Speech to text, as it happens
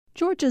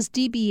Georgia's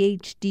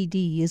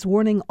DBHDD is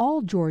warning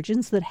all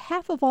Georgians that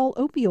half of all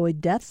opioid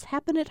deaths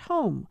happen at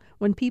home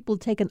when people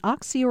take an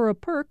Oxy or a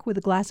Perk with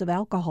a glass of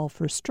alcohol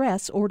for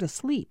stress or to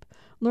sleep.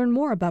 Learn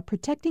more about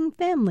protecting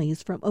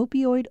families from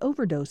opioid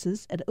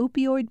overdoses at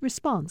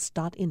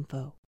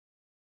opioidresponse.info.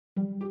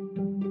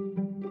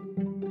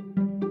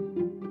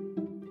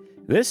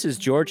 This is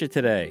Georgia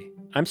Today.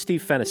 I'm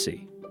Steve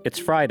Fennessy. It's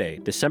Friday,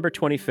 December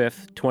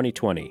 25th,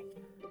 2020.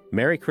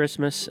 Merry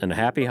Christmas and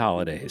Happy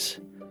Holidays.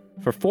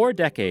 For 4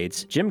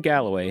 decades, Jim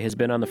Galloway has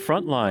been on the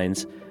front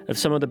lines of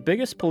some of the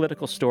biggest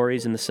political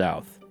stories in the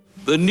South.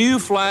 The new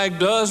flag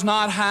does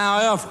not,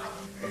 however,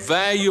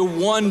 value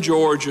one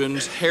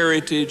Georgian's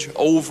heritage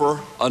over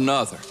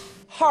another.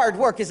 Hard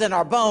work is in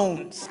our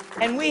bones,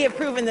 and we have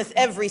proven this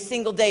every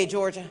single day,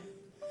 Georgia.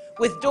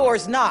 With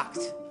doors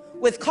knocked,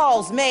 with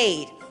calls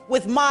made,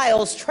 with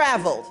miles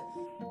traveled.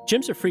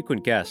 Jim's a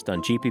frequent guest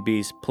on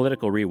GPB's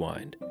Political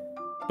Rewind,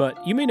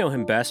 but you may know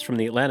him best from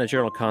the Atlanta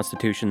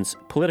Journal-Constitution's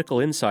Political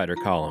Insider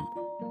column.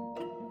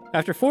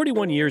 After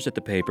 41 years at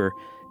the paper,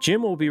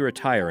 Jim will be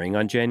retiring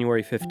on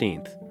January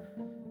 15th.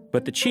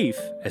 But the chief,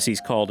 as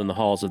he's called in the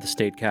halls of the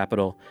state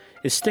capitol,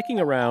 is sticking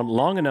around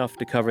long enough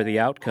to cover the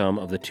outcome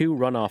of the 2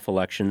 runoff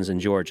elections in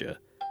Georgia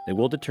that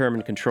will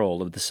determine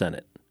control of the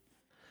Senate.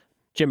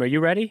 Jim, are you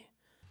ready?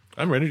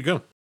 I'm ready to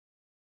go.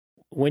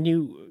 When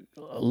you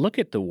look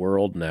at the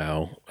world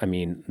now, I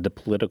mean, the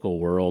political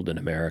world in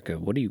America,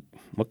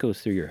 what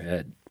goes through your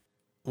head?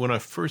 When I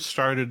first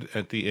started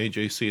at the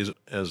AJC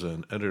as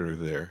an editor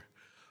there,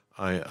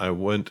 I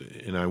went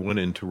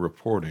into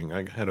reporting.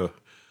 I had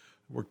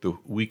worked the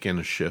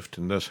weekend shift,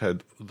 and I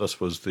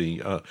was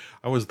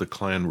the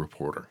Klan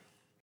reporter.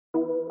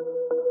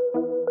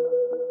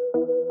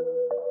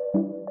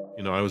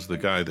 You know, I was the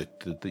guy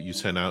that you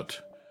sent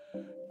out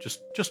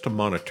just to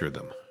monitor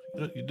them.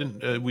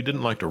 We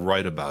didn't like to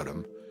write about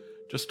them,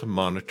 just to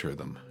monitor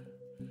them,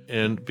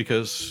 and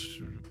because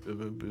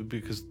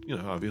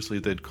obviously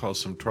they'd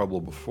caused some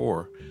trouble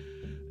before,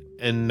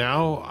 and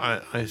now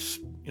I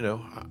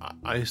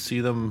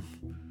see them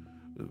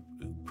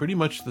pretty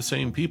much the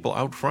same people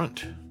out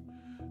front,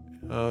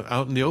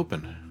 out in the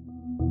open.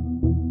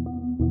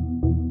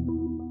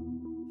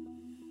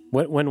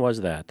 When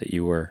was that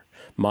you were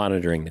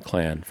monitoring the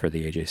Klan for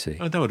the AJC?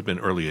 That would have been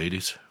early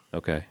 80s.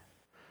 Okay.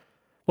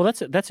 Well,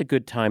 that's a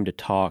good time to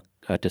talk,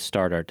 to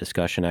start our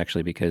discussion,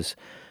 actually, because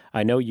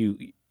I know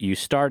you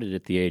started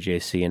at the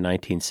AJC in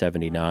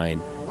 1979.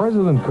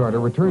 President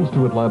Carter returns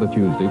to Atlanta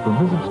Tuesday for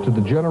visits to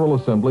the General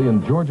Assembly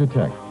and Georgia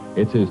Tech.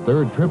 It's his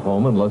 3rd trip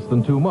home in less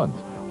than 2 months,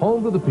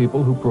 home to the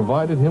people who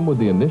provided him with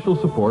the initial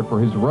support for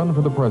his run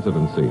for the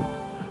presidency.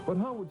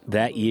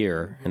 That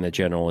year in the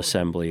General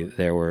Assembly,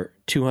 there were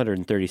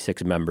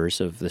 236 members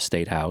of the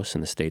State House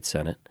and the State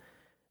Senate,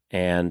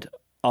 and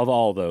of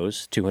all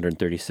those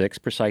 236,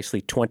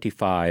 precisely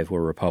 25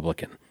 were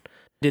Republican.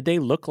 Did they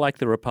look like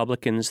the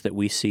Republicans that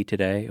we see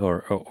today,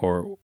 or?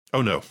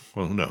 Oh no!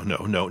 Well,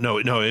 no.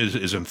 It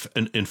is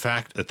in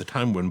fact at the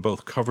time when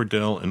both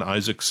Coverdell and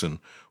Isaacson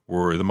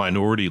were the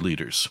minority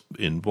leaders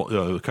in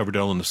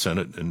Coverdell in the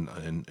Senate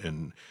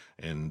and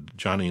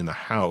Johnny in the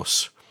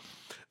House.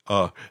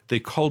 They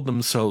called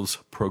themselves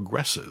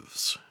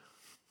progressives.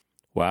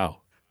 Wow.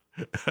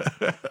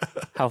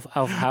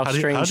 How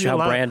strange how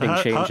branding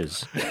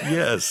changes.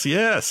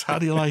 Yes. How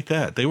do you like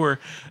that? They were,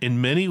 in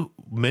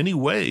many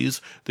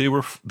ways, they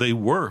were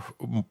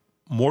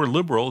more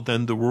liberal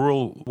than the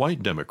rural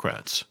white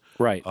Democrats.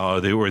 Right.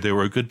 They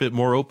were a good bit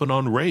more open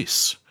on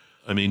race.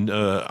 I mean,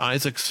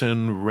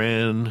 Isaacson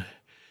ran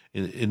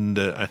in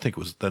the, I think it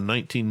was the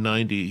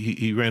 1990.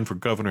 He ran for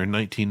governor in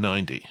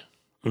 1990.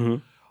 Mm-hmm.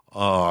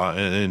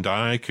 And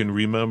I can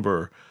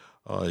remember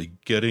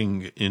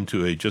getting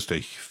into just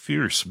a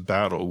fierce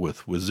battle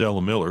with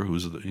Zell Miller,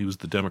 he was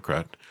the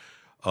Democrat.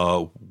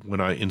 When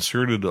I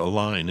inserted a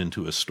line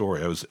into a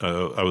story, I was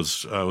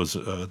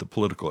the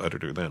political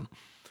editor then.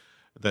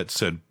 That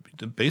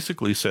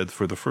basically said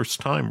for the first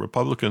time,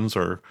 Republicans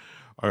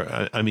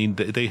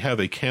they have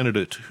a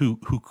candidate who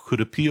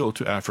could appeal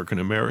to African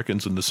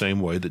Americans in the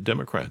same way that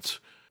Democrats.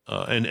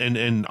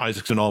 And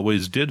Isaacson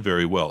always did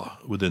very well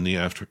within the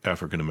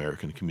African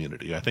American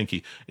community. I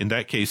think in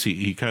that case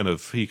he kind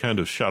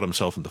of shot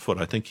himself in the foot.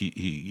 I think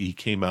he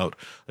came out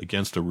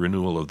against a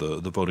renewal of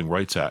the Voting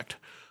Rights Act,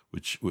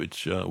 which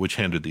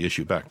handed the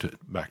issue back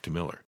to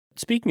Miller.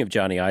 Speaking of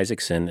Johnny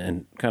Isaacson,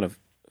 and kind of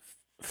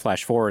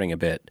flash forwarding a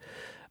bit,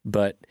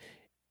 but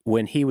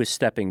when he was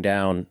stepping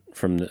down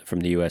from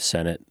the U.S.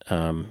 Senate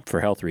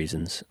for health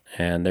reasons,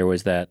 and there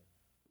was that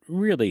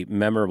really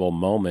memorable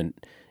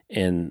moment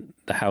in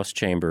the House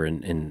chamber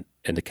in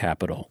the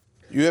Capitol.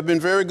 You have been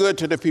very good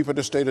to the people of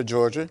the state of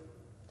Georgia,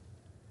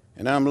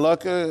 and I'm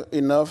lucky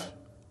enough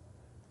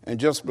and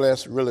just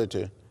blessed really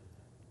to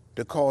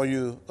call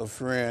you a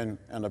friend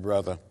and a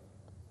brother.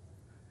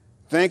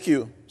 Thank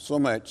you so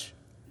much.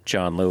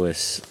 John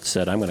Lewis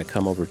said, "I'm going to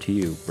come over to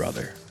you,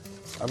 brother."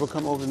 I will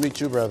come over to meet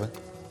you, brother.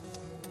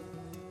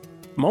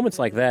 Moments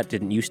like that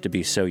didn't used to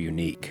be so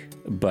unique,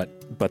 but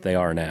they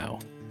are now.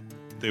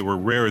 They were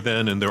rare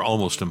then, and they're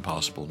almost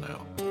impossible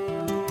now.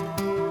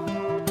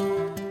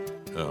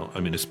 I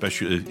mean,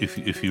 especially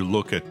if you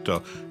look at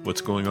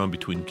what's going on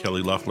between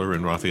Kelly Loeffler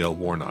and Raphael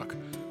Warnock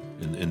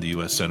in the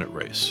U.S. Senate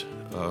race.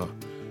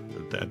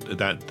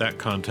 That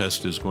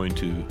contest is going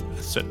to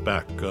set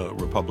back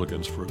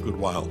Republicans for a good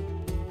while,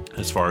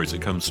 as far as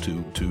it comes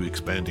to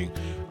expanding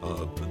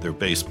their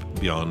base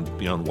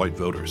beyond white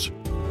voters.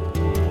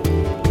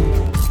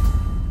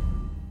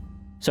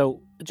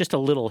 So, just a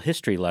little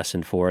history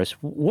lesson for us.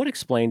 What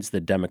explains the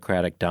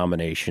Democratic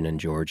domination in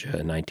Georgia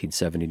in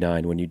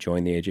 1979 when you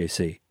joined the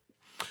AJC?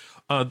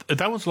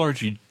 That was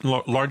largely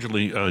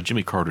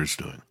Jimmy Carter's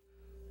doing.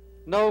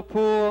 No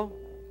poor,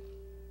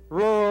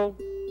 rural,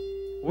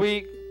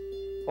 weak,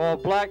 or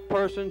black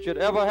person should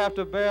ever have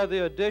to bear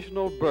the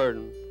additional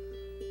burden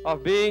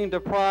of being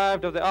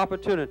deprived of the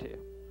opportunity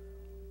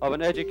of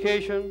an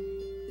education,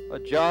 a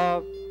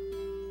job,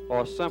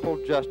 or simple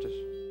justice.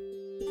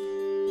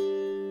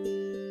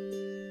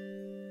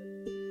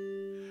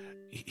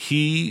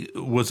 He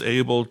was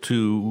able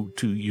to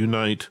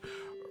unite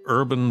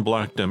urban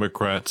black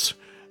Democrats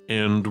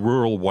and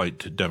rural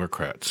white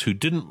Democrats who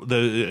didn't,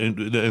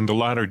 and the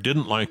latter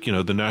didn't like,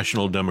 the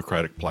national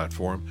Democratic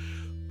platform,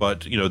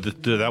 but,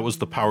 that was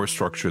the power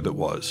structure that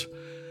was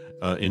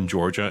in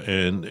Georgia,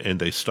 and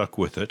they stuck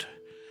with it.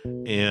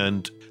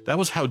 And that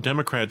was how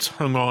Democrats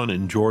hung on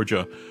in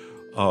Georgia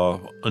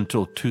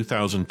until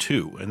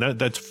 2002, and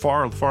that's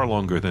far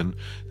longer than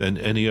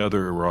any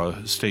other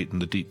state in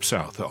the Deep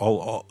South.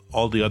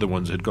 All the other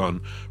ones had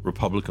gone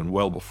Republican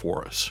well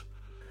before us.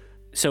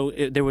 So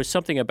there was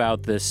something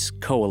about this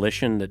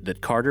coalition that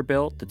Carter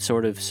built that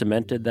sort of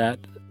cemented that?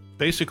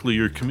 Basically,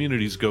 your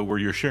communities go where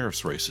your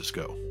sheriff's races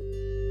go.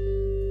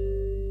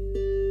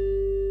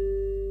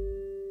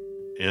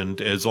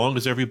 And as long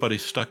as everybody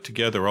stuck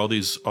together, all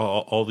these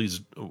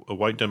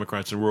white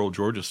Democrats in rural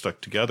Georgia stuck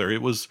together,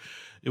 it was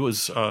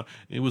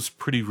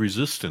pretty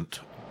resistant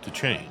to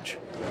change.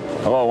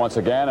 Hello once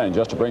again, and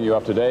just to bring you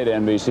up to date,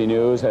 NBC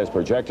News has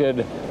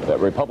projected that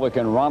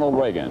Republican Ronald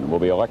Reagan will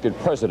be elected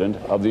President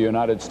of the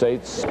United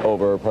States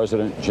over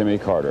President Jimmy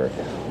Carter.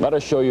 Let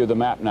us show you the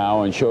map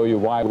now and show you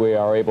why we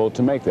are able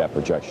to make that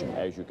projection.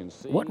 As you can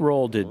see, what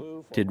role did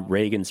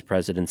Reagan's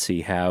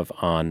presidency have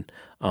on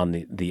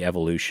the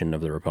evolution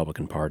of the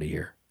Republican Party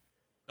here?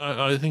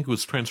 I think it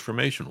was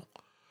transformational.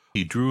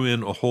 He drew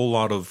in a whole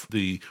lot of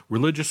the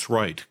religious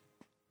right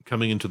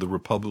coming into the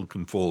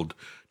Republican fold,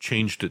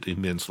 changed it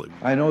immensely.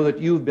 I know that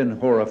you've been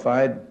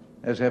horrified,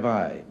 as have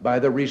I, by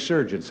the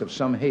resurgence of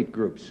some hate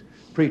groups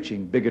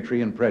preaching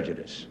bigotry and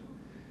prejudice.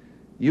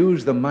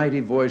 Use the mighty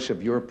voice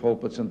of your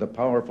pulpits and the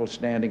powerful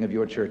standing of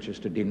your churches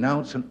to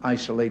denounce and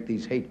isolate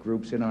these hate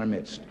groups in our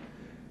midst.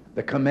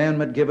 The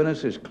commandment given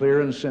us is clear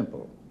and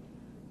simple.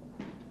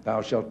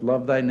 Thou shalt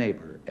love thy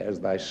neighbor as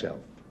thyself.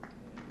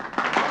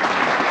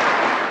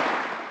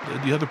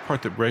 The other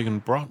part that Reagan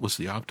brought was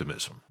the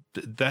optimism.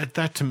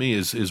 That to me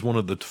is one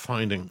of the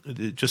defining,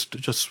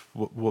 just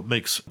what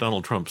makes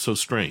Donald Trump so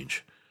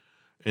strange,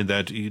 in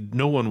that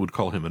no one would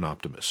call him an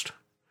optimist.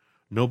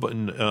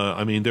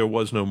 Nobody, there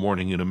was no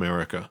morning in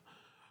America.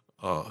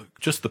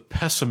 Just the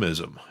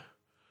pessimism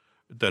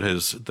that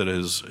has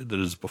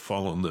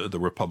befallen the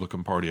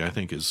Republican Party, I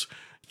think, is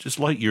just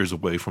light years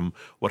away from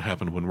what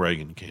happened when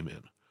Reagan came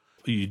in.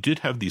 You did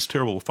have these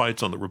terrible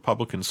fights on the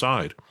Republican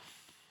side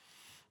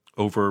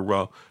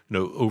over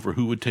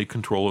who would take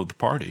control of the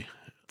party.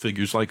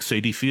 Figures like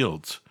Sadie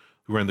Fields,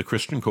 who ran the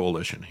Christian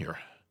Coalition here.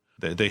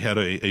 They had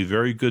a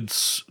very good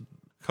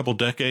couple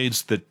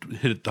decades that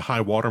hit the high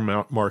water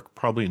mark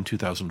probably in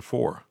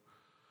 2004,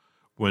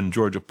 when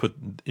Georgia put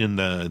in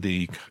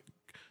the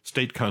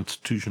state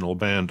constitutional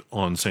ban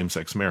on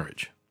same-sex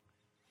marriage.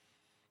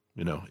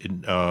 It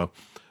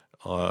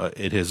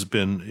has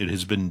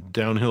been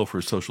downhill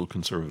for social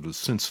conservatives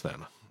since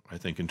then, I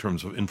think, in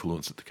terms of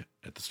influence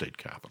at the state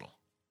capitol.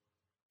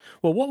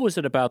 Well, what was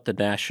it about the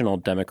National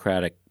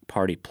Democratic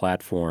Party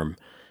platform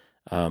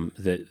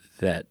that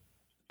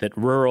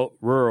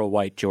rural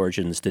white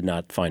Georgians did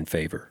not find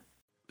favor?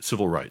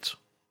 Civil rights.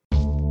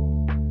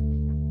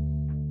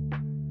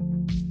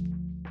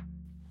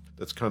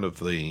 That's kind of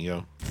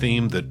the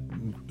theme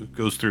that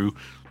goes through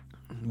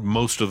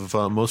most of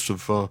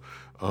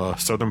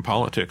Southern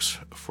politics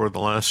for the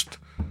last,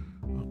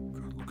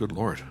 good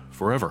Lord,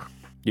 forever.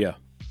 Yeah,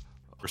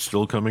 we're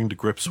still coming to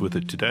grips with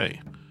it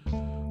today.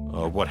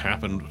 What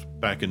happened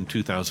back in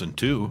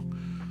 2002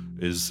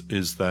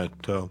 is that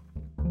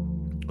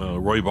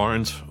Roy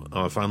Barnes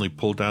finally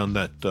pulled down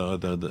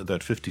that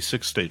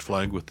 56 state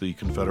flag with the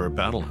Confederate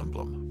battle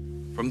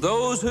emblem. From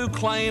those who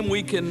claim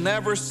we can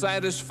never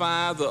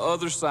satisfy the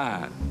other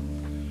side,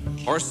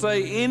 or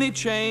say any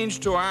change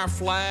to our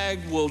flag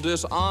will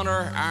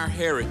dishonor our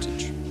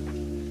heritage,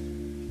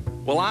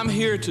 well, I'm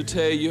here to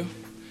tell you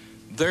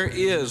there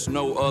is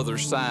no other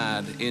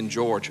side in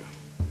Georgia.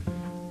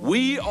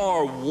 We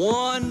are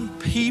one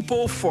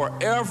people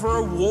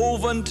forever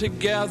woven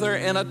together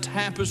in a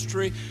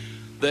tapestry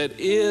that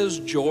is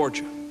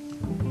Georgia.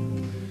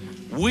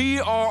 We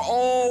are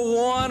all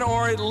one,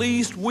 or at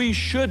least we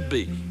should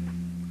be.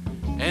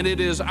 And it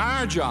is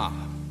our job,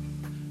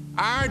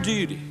 our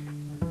duty,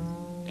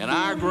 and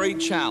our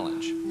great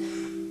challenge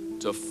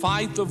to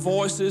fight the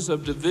voices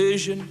of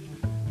division,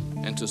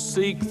 and to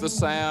seek the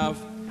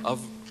salve of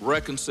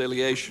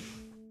reconciliation.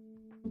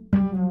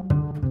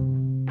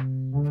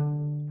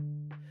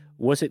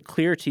 Was it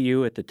clear to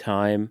you at the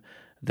time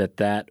that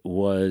that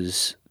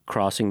was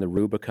crossing the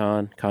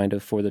Rubicon, kind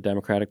of, for the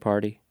Democratic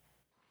Party?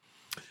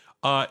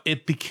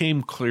 It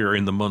became clear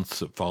in the months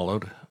that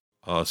followed.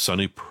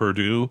 Sonny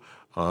Perdue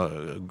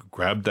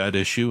grabbed that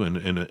issue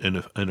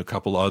and a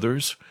couple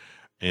others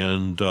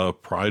and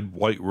pried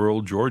white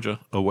rural Georgia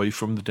away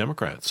from the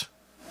Democrats.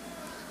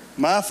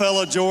 My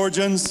fellow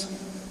Georgians,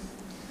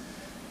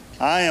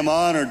 I am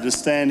honored to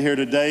stand here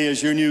today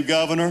as your new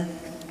governor,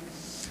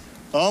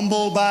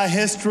 humbled by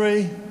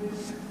history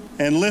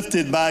and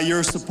lifted by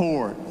your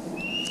support.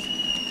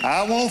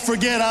 I won't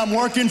forget I'm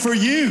working for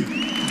you.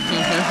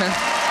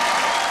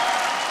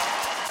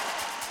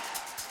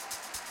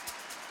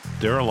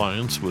 Their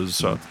alliance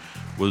was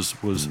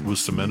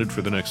cemented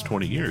for the next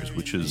 20 years,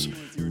 which is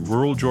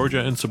rural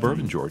Georgia and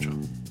suburban Georgia.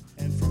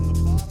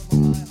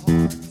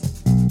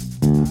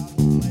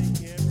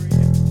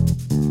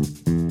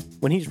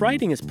 When he's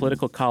writing his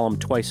political column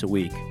twice a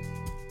week,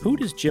 who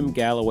does Jim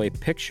Galloway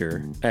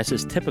picture as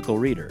his typical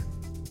reader?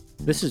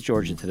 This is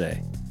Georgia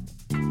Today.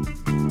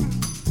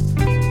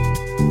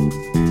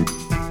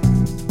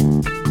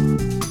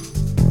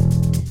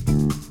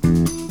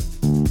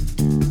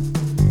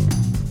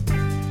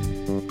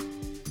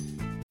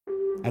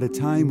 At a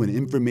time when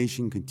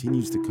information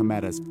continues to come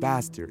at us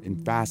faster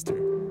and faster,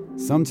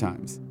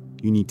 sometimes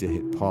you need to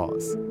hit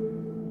pause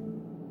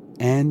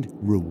and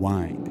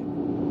rewind.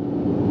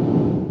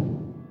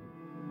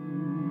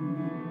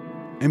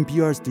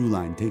 NPR's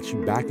Throughline takes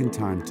you back in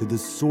time to the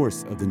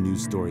source of the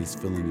news stories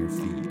filling your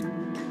feed.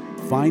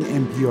 Find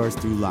NPR's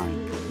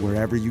Throughline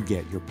wherever you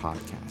get your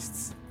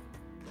podcasts.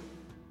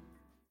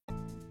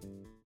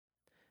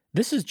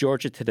 This is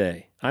Georgia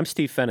Today. I'm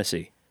Steve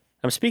Fennessy.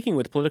 I'm speaking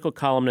with political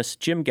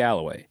columnist Jim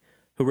Galloway,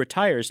 who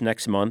retires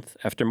next month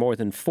after more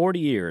than 40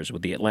 years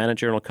with the Atlanta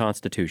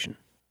Journal-Constitution.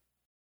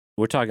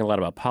 We're talking a lot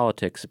about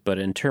politics, but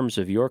in terms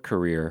of your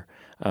career,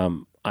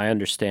 I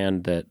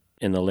understand that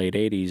in the late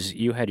 80s,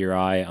 you had your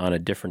eye on a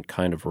different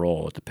kind of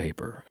role at the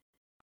paper.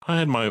 I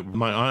had my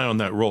eye on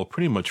that role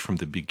pretty much from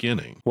the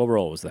beginning. What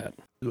role was that?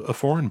 A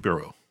foreign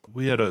bureau.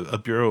 We had a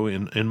bureau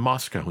in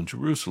Moscow, in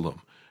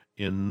Jerusalem,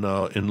 in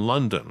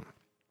London.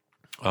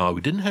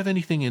 We didn't have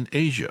anything in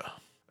Asia.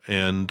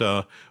 And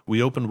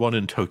we opened one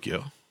in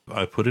Tokyo.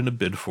 I put in a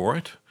bid for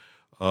it.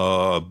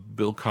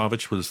 Bill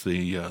Kovach was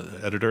the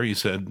editor. He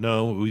said,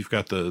 no, we've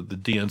got the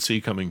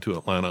DNC coming to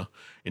Atlanta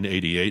in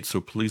 88,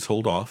 so please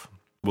hold off.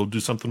 We'll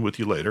do something with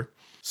you later.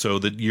 So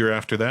the year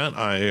after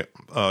that,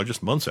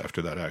 just months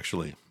after that,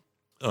 actually,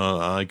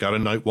 I got a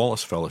Knight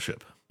Wallace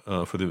Fellowship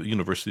for the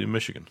University of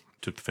Michigan.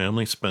 Took the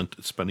family, spent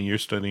a year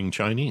studying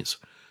Chinese,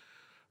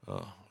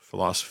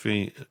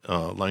 philosophy,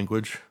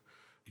 language,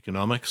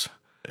 economics.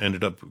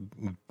 Ended up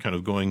kind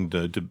of going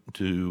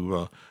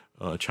to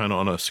China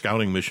on a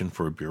scouting mission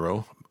for a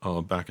bureau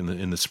back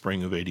in the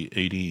spring of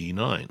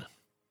 89.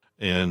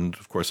 And,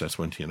 of course, that's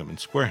when Tiananmen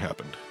Square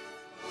happened.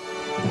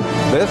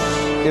 This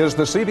is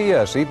the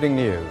CBS Evening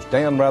News.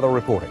 Dan Rather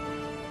reporting.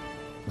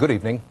 Good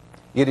evening.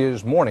 It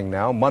is morning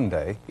now,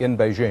 Monday, in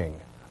Beijing,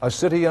 a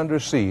city under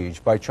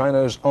siege by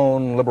China's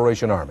own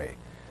Liberation Army.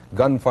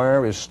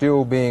 Gunfire is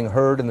still being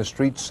heard in the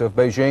streets of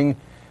Beijing,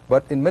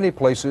 but in many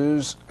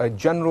places, a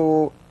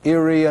general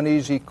eerie,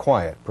 uneasy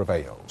quiet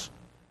prevails.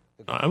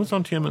 I was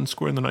on Tiananmen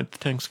Square the night the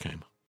tanks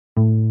came.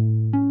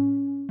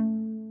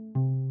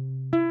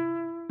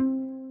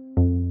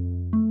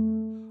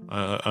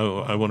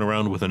 I went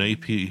around with an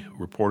AP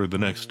reporter the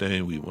next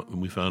day.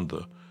 We found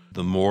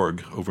the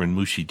morgue over in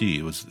Mushidi.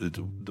 It was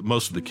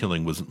most of the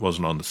killing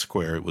wasn't on the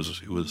square. It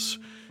was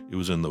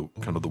in the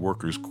kind of the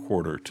workers'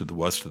 quarter to the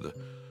west of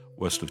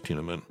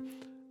Tiananmen.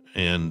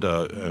 And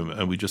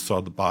we just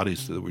saw the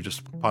bodies that were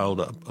just piled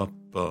up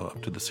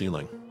to the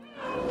ceiling.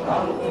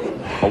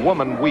 A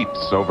woman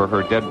weeps over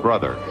her dead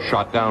brother,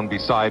 shot down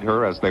beside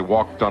her as they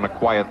walked on a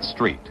quiet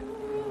street.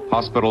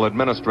 Hospital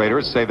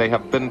administrators say they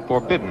have been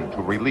forbidden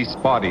to release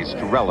bodies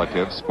to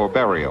relatives for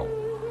burial.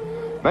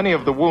 Many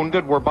of the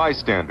wounded were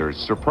bystanders,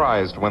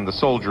 surprised when the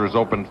soldiers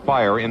opened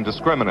fire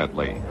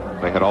indiscriminately.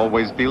 They had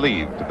always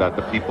believed that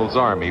the People's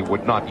Army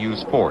would not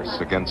use force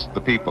against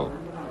the people.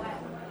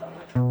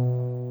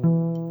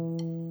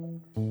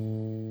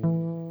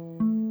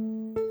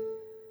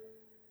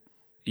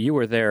 You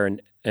were there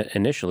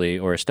initially,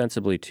 or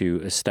ostensibly, to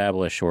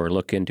establish or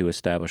look into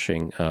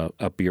establishing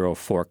a bureau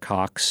for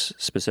Cox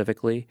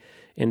specifically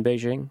in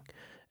Beijing,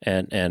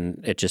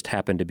 and it just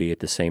happened to be at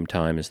the same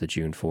time as the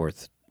June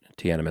 4th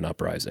Tiananmen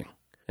uprising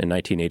in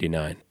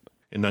 1989.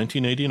 In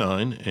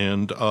 1989,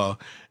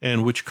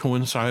 and which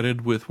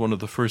coincided with one of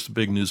the first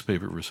big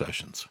newspaper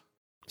recessions.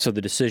 So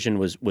the decision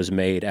was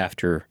made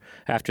after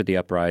the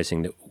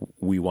uprising that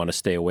we want to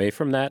stay away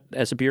from that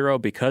as a bureau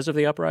because of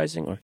the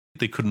uprising? Or?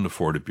 They couldn't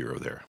afford a bureau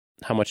there.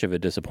 How much of a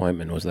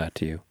disappointment was that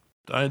to you?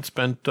 I had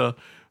spent the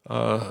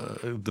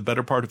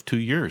better part of 2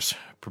 years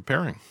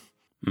preparing.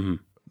 Mm-hmm.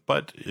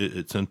 But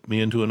it sent me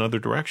into another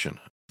direction.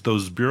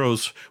 Those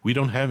bureaus, we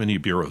don't have any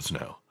bureaus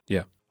now.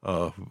 Yeah.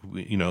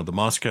 The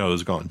Moscow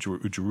is gone.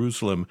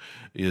 Jerusalem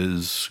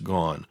is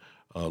gone.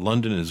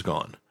 London is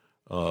gone.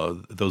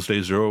 Those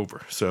days are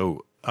over.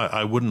 So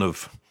I wouldn't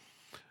have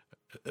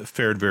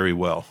fared very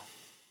well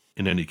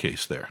in any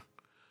case there.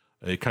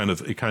 It kind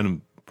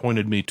of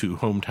pointed me to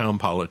hometown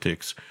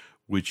politics,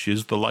 which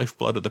is the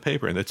lifeblood of the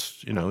paper. And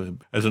that's,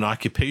 as an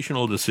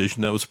occupational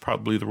decision, that was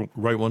probably the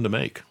right one to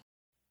make.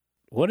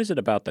 What is it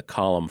about the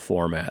column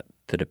format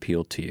that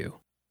appealed to you?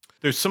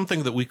 There's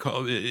something that we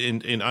call,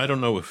 and I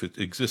don't know if it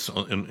exists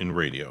in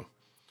radio,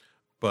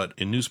 but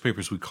in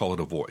newspapers we call it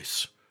a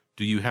voice.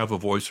 Do you have a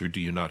voice or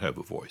do you not have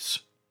a voice?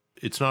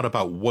 It's not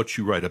about what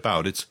you write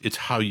about, it's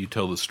how you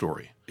tell the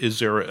story. Is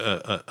there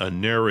a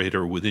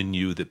narrator within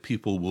you that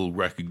people will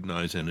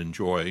recognize and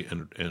enjoy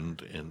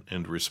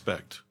and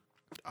respect?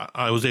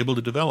 I was able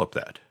to develop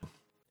that.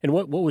 And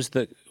what was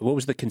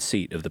the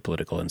conceit of the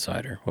Political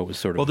Insider? What was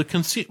sort of the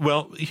conceit?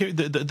 Well, here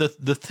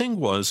the thing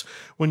was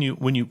when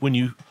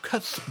you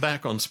cut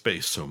back on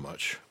space so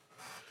much,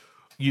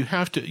 you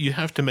have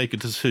to make a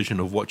decision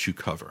of what you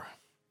cover.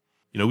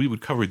 We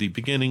would cover the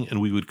beginning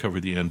and we would cover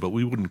the end, but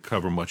we wouldn't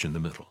cover much in the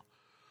middle.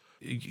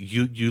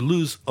 You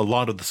lose a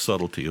lot of the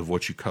subtlety of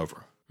what you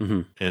cover,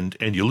 mm-hmm.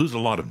 and you lose a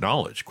lot of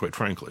knowledge, quite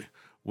frankly,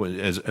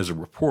 as a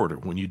reporter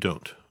when you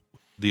don't.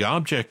 The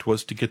object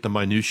was to get the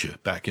minutiae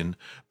back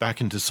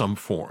into some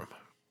form.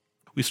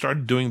 We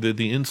started doing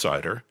the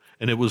Insider,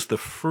 and it was the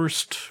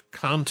first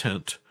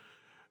content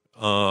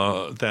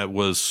that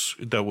was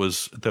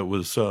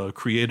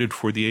created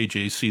for the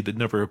AJC that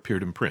never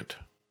appeared in print.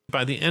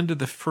 By the end of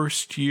the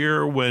first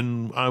year,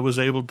 when I was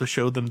able to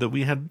show them that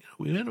we had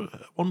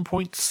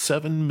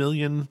 1.7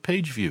 million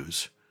page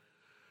views,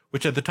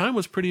 which at the time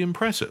was pretty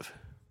impressive.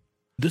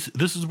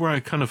 This is where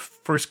I kind of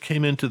first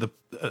came into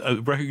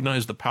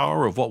recognized the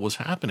power of what was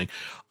happening.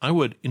 I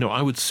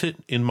would sit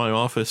in my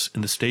office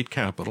in the state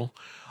capitol.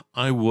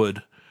 I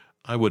would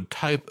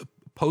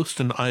post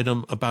an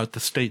item about the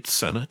state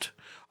Senate.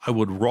 I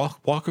would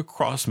walk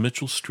across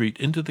Mitchell Street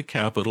into the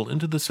Capitol,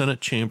 into the Senate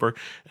chamber,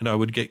 and I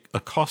would get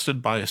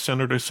accosted by a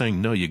senator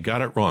saying, "No, you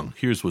got it wrong.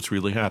 Here's what's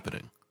really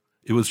happening."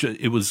 It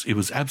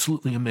was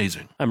absolutely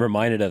amazing. I'm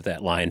reminded of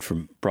that line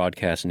from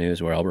Broadcast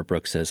News where Albert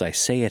Brooks says, "I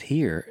say it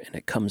here and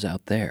it comes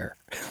out there."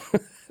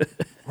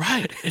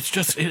 Right. It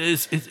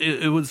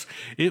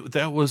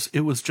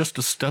was just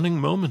a stunning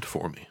moment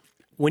for me.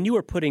 When you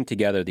were putting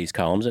together these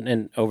columns,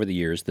 and over the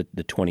years,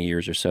 the 20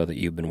 years or so that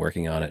you've been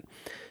working on it,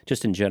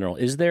 just in general,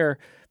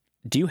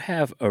 do you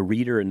have a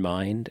reader in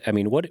mind? I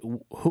mean,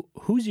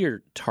 who's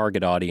your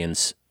target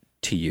audience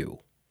to you?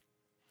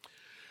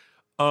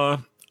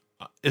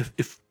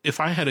 If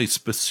I had a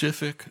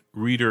specific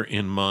reader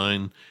in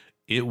mind,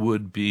 it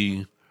would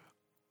be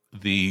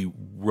the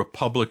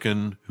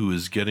Republican who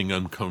is getting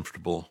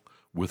uncomfortable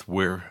with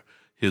where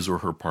his or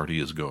her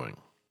party is going.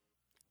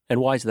 And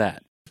why is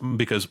that?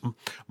 Because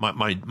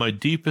my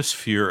deepest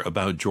fear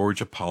about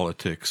Georgia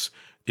politics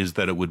is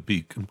that it would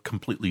be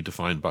completely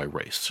defined by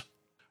race.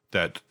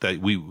 That the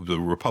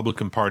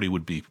Republican Party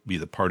would be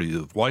the party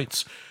of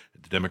whites,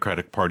 the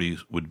Democratic Party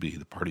would be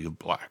the party of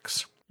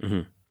blacks.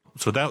 Mm-hmm.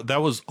 So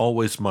that was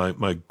always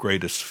my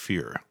greatest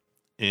fear.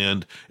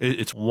 And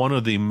it's one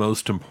of the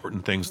most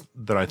important things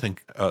that I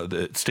think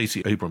that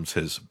Stacey Abrams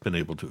has been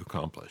able to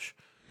accomplish.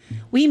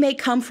 We may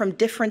come from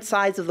different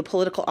sides of the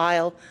political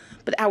aisle,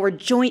 but our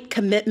joint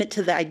commitment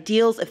to the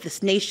ideals of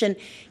this nation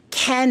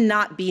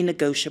cannot be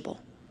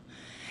negotiable.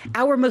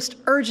 Our most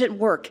urgent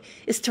work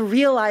is to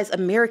realize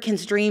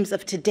Americans' dreams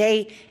of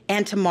today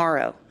and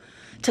tomorrow,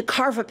 to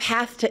carve a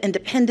path to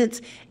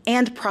independence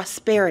and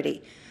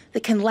prosperity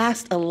that can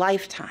last a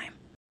lifetime.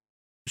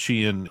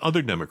 She and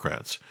other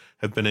Democrats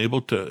have been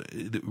able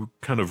to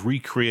kind of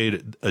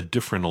recreate a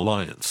different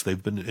alliance.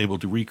 They've been able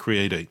to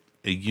recreate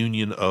a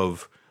union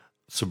of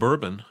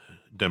suburban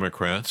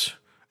Democrats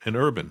and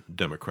urban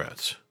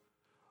Democrats.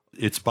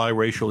 It's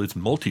biracial, it's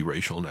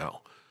multiracial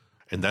now,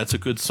 and that's a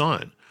good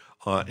sign.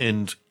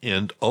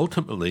 And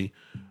ultimately,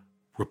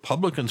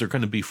 Republicans are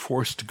going to be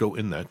forced to go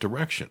in that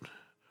direction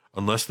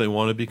unless they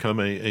want to become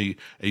a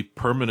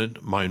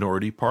permanent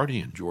minority party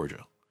in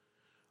Georgia.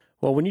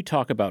 Well, when you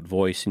talk about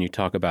voice and you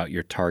talk about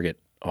your target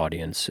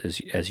audience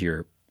as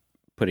you're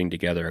putting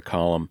together a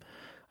column,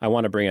 I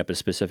want to bring up a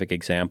specific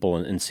example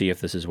and see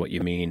if this is what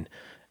you mean.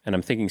 And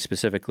I'm thinking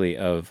specifically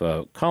of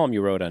a column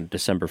you wrote on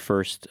December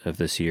 1st of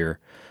this year,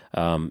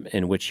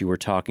 in which you were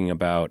talking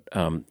about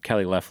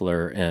Kelly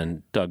Loeffler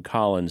and Doug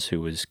Collins,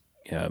 who was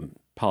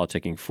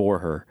politicking for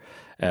her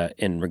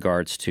in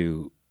regards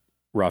to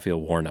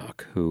Raphael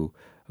Warnock, who,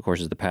 of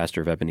course, is the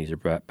pastor of Ebenezer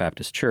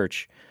Baptist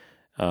Church,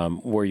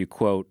 where you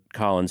quote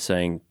Collins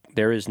saying,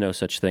 "There is no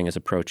such thing as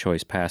a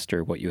pro-choice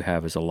pastor. What you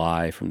have is a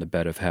lie from the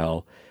bed of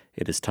hell.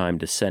 It is time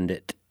to send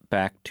it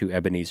back to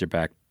Ebenezer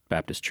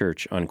Baptist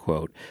Church,"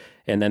 unquote.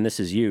 And then this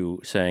is you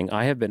saying,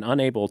 "I have been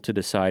unable to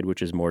decide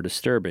which is more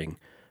disturbing,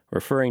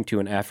 referring to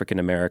an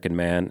African-American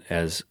man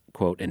as,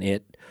 quote, an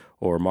it,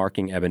 or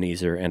marking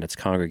Ebenezer and its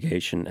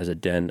congregation as a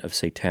den of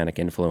satanic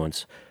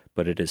influence,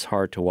 but it is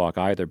hard to walk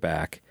either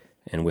back,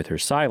 And with her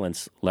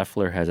silence,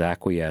 Loeffler has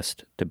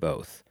acquiesced to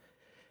both.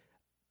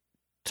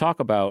 Talk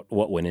about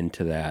what went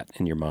into that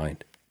in your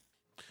mind.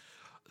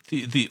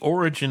 The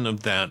origin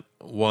of that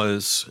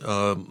was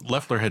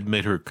Loeffler had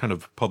made her kind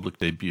of public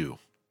debut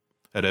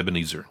at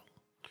Ebenezer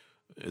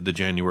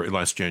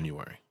last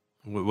January.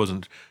 It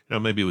wasn't,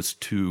 maybe it was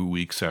 2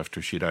 weeks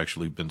after she'd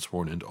actually been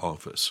sworn into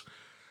office.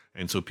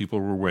 And so people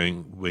were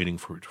waiting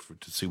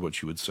to see what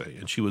she would say.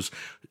 And she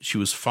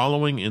was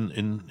following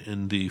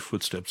in the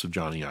footsteps of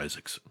Johnny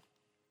Isakson.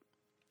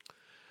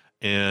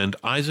 And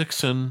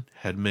Isakson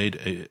had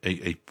made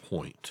a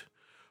point.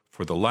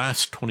 For the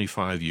last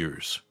 25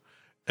 years,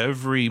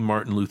 every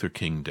Martin Luther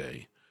King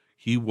Day,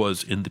 he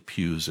was in the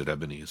pews at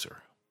Ebenezer,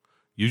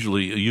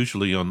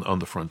 usually on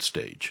the front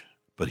stage,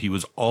 but he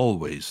was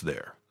always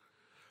there.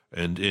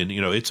 And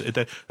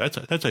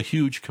that's a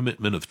huge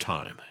commitment of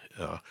time.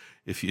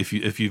 If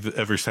you've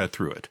ever sat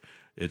through it,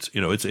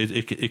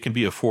 it can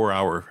be a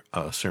 4-hour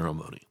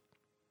ceremony,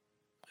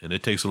 and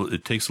it takes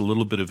a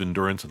little bit of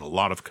endurance and a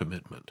lot of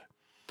commitment.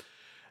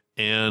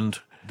 And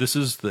this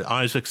is the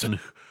Isakson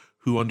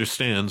who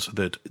understands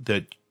that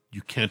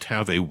you can't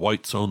have a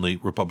whites-only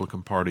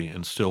Republican Party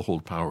and still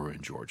hold power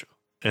in Georgia.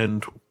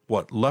 And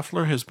what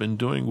Loeffler has been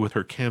doing with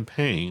her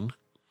campaign,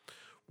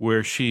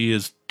 where she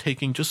is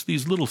taking just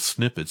these little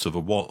snippets of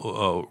a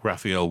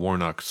Raphael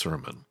Warnock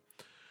sermon,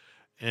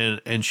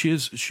 and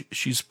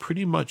she's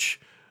pretty much,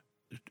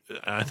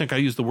 I think I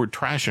use the word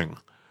trashing,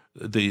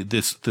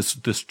 this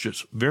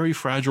just very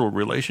fragile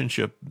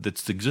relationship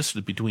that's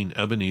existed between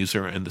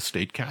Ebenezer and the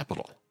state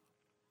capitol,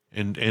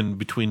 and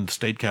between the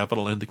state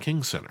capitol and the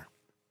King Center.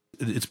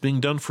 It's being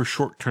done for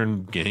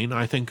short-term gain.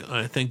 I think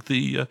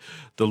the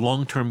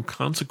long-term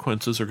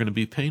consequences are going to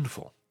be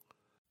painful.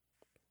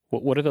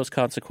 What do those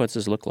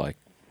consequences look like?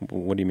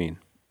 What do you mean?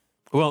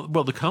 Well,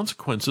 the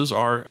consequences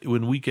are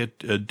when we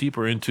get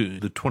deeper into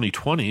the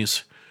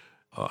 2020s.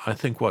 I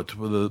think what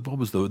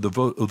was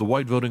the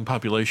white voting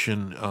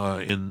population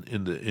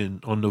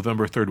on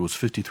November 3rd was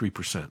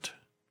 53%.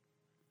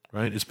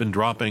 Right, it's been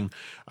dropping.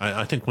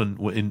 I think when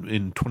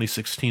in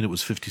 2016 it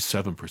was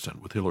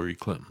 57% with Hillary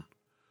Clinton.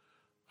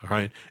 All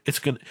right, it's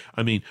going.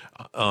 I mean,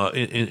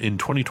 in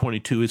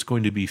 2022 it's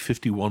going to be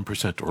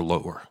 51% or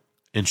lower,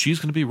 and she's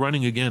going to be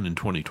running again in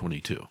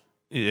 2022,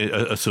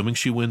 assuming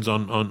she wins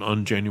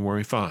on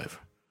January 5.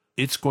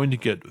 It's going to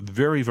get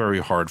very, very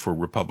hard for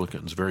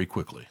Republicans very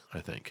quickly, I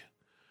think,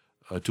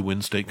 to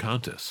win state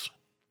contests.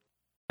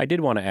 I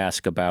did want to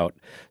ask about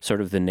sort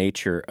of the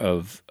nature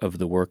of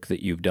the work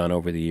that you've done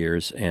over the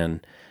years, and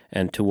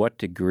to what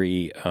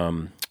degree,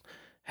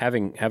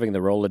 having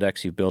the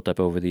Rolodex you've built up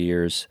over the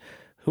years.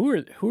 Who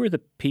are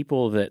the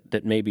people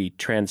that maybe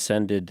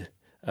transcended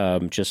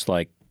just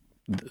like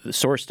the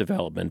source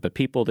development, but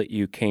people that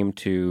you came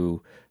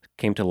to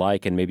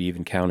like and maybe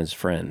even count as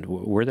friend?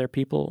 Were there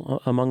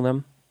people among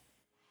them?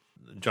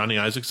 Johnny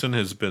Isakson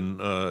has been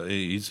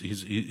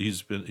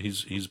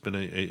he's been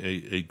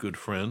a good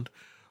friend.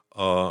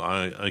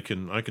 I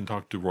can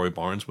talk to Roy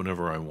Barnes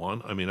whenever I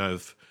want. I mean,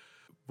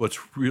 what's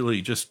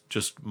really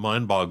just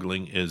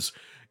mind-boggling is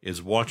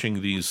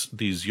watching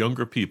these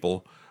younger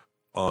people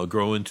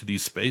grow into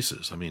these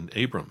spaces. I mean,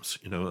 Abrams,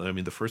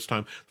 the first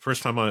time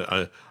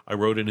I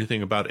wrote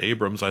anything about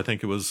Abrams, I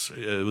think it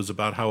was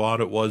about how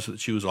odd it was that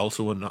she was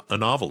also a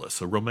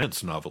novelist, a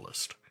romance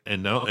novelist.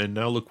 And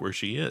now look where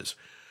she is.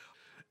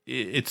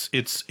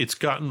 It's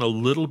gotten a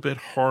little bit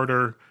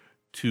harder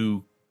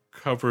to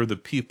cover the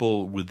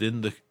people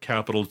within the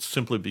Capitol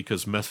simply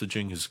because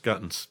messaging has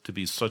gotten to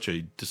be such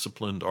a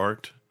disciplined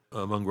art.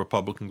 Among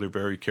Republicans, they're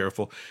very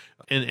careful,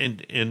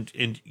 and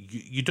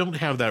you don't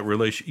have that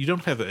relation. You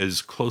don't have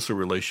as close a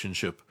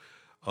relationship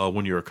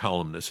when you're a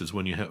columnist as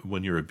when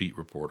you're a beat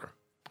reporter,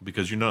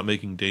 because you're not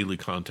making daily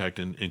contact,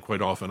 and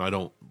quite often I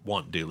don't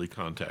want daily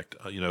contact.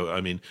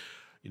 That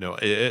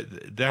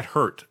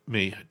hurt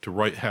me to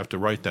have to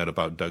write that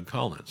about Doug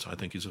Collins. I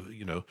think he's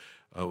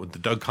the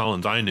Doug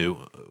Collins I knew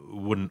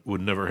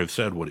would never have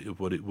said what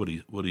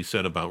he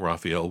said about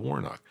Raphael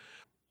Warnock.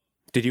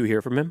 Did you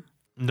hear from him?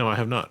 No, I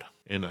have not.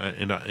 And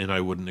I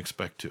wouldn't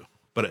expect to.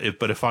 But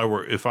if I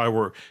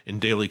were in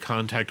daily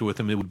contact with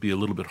him, it would be a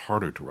little bit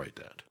harder to write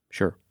that.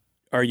 Sure.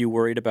 Are you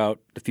worried about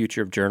the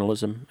future of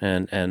journalism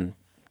and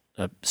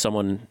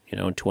someone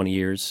in 20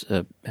 years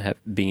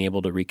being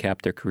able to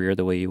recap their career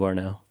the way you are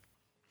now?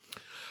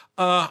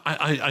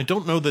 I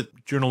don't know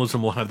that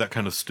journalism will have that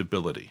kind of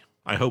stability.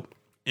 I hope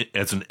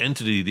as an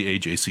entity the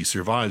AJC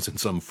survives in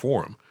some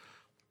form.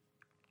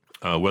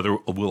 Whether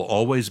it will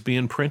always be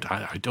in print,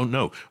 I don't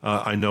know.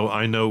 I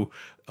know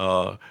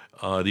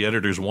the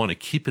editors want to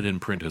keep it in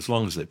print as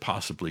long as they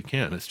possibly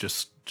can. It's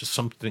just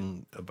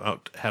something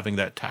about having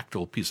that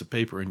tactile piece of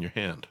paper in your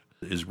hand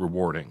is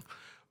rewarding.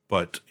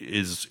 But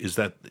is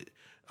that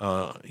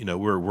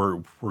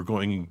we're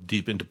going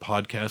deep into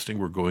podcasting,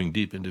 we're going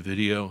deep into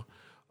video.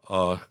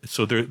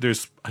 So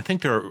there's I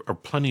think there are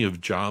plenty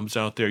of jobs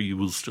out there. You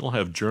will still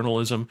have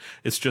journalism.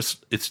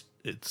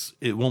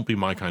 It won't be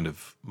my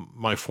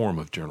form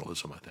of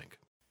journalism, I think.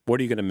 What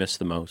are you going to miss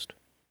the most?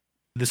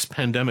 This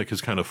pandemic has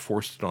kind of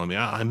forced it on me.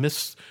 I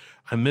miss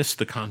I miss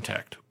the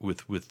contact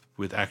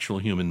with actual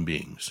human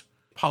beings.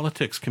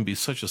 Politics can be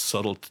such a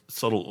subtle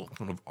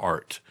kind of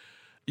art.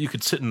 You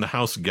could sit in the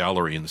House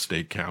gallery in the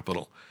state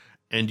capitol,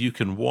 and you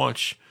can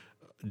watch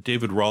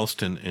David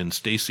Ralston and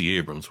Stacey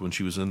Abrams, when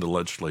she was in the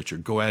legislature,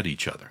 go at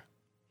each other.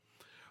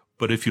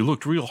 But if you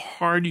looked real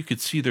hard, you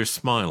could see their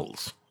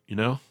smiles, you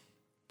know?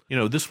 You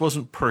know, this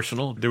wasn't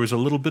personal. There was a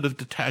little bit of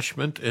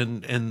detachment,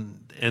 and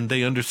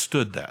they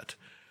understood that.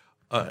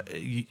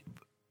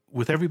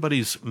 With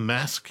everybody's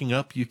masking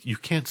up, you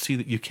can't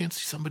see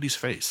somebody's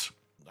face.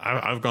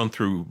 I've gone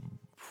through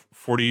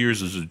 40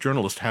 years as a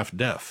journalist, half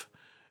deaf,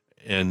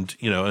 and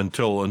you know,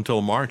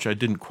 until March, I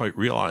didn't quite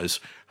realize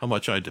how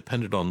much I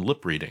depended on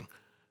lip reading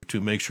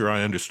to make sure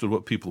I understood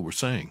what people were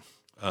saying.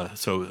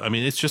 So, I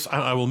mean, it's just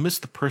I will miss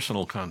the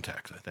personal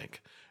contact, I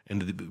think,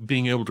 and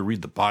being able to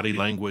read the body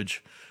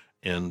language.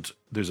 And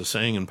there's a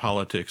saying in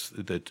politics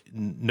that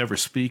never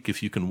speak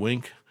if you can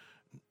wink,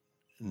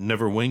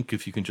 never wink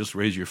if you can just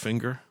raise your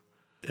finger,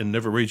 and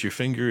never raise your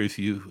finger if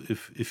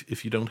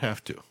you don't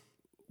have to.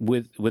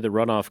 With the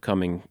runoff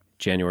coming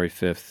January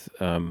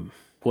 5th,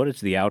 what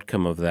is the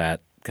outcome of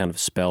that kind of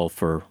spell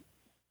for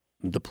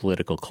the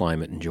political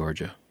climate in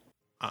Georgia?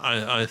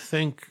 I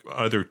think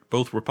either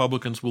both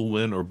Republicans will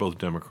win or both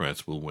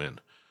Democrats will win.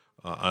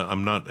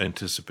 I'm not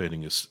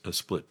anticipating a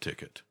split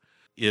ticket.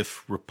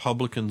 If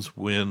Republicans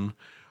win,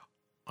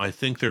 I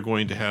think they're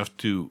going to have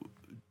to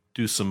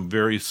do some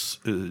very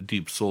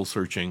deep soul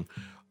searching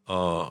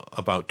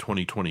about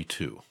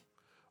 2022.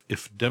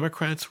 If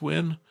Democrats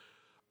win,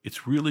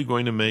 it's really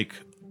going to make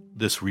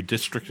this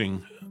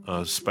redistricting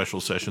special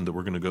session that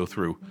we're going to go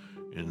through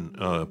in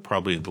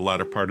probably the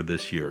latter part of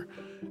this year.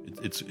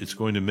 It's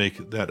going to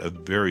make that a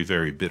very,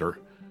 very bitter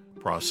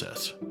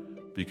process,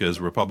 because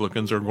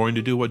Republicans are going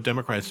to do what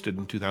Democrats did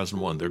in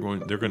 2001. They're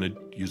going to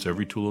use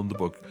every tool in the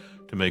book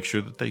to make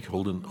sure that they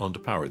hold on to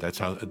power. That's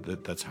how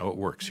it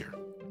works here.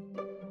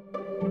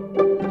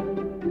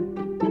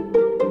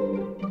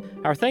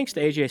 Our thanks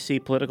to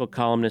AJC political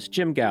columnist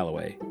Jim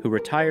Galloway, who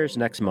retires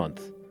next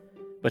month.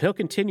 But he'll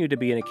continue to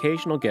be an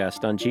occasional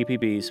guest on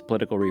GPB's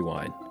Political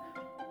Rewind.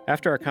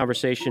 After our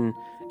conversation,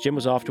 Jim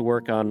was off to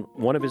work on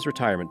one of his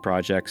retirement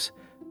projects,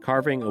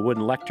 carving a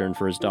wooden lectern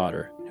for his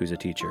daughter, who's a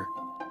teacher.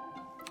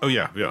 Oh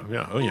yeah.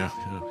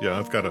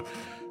 I've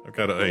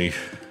got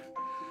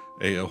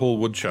a whole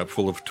wood shop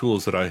full of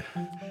tools that I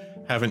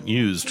haven't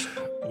used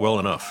well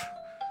enough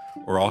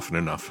or often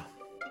enough.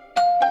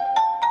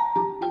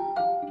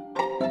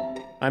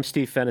 I'm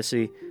Steve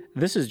Fennessy.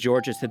 This is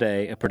Georgia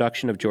Today, a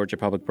production of Georgia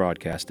Public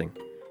Broadcasting.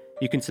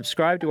 You can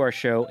subscribe to our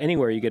show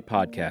anywhere you get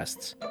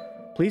podcasts.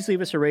 Please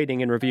leave us a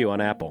rating and review on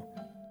Apple.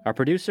 Our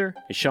producer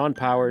is Sean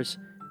Powers.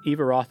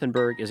 Eva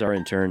Rothenberg is our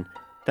intern.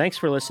 Thanks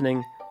for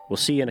listening. We'll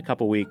see you in a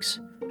couple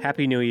weeks.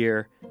 Happy New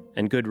Year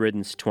and good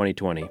riddance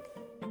 2020.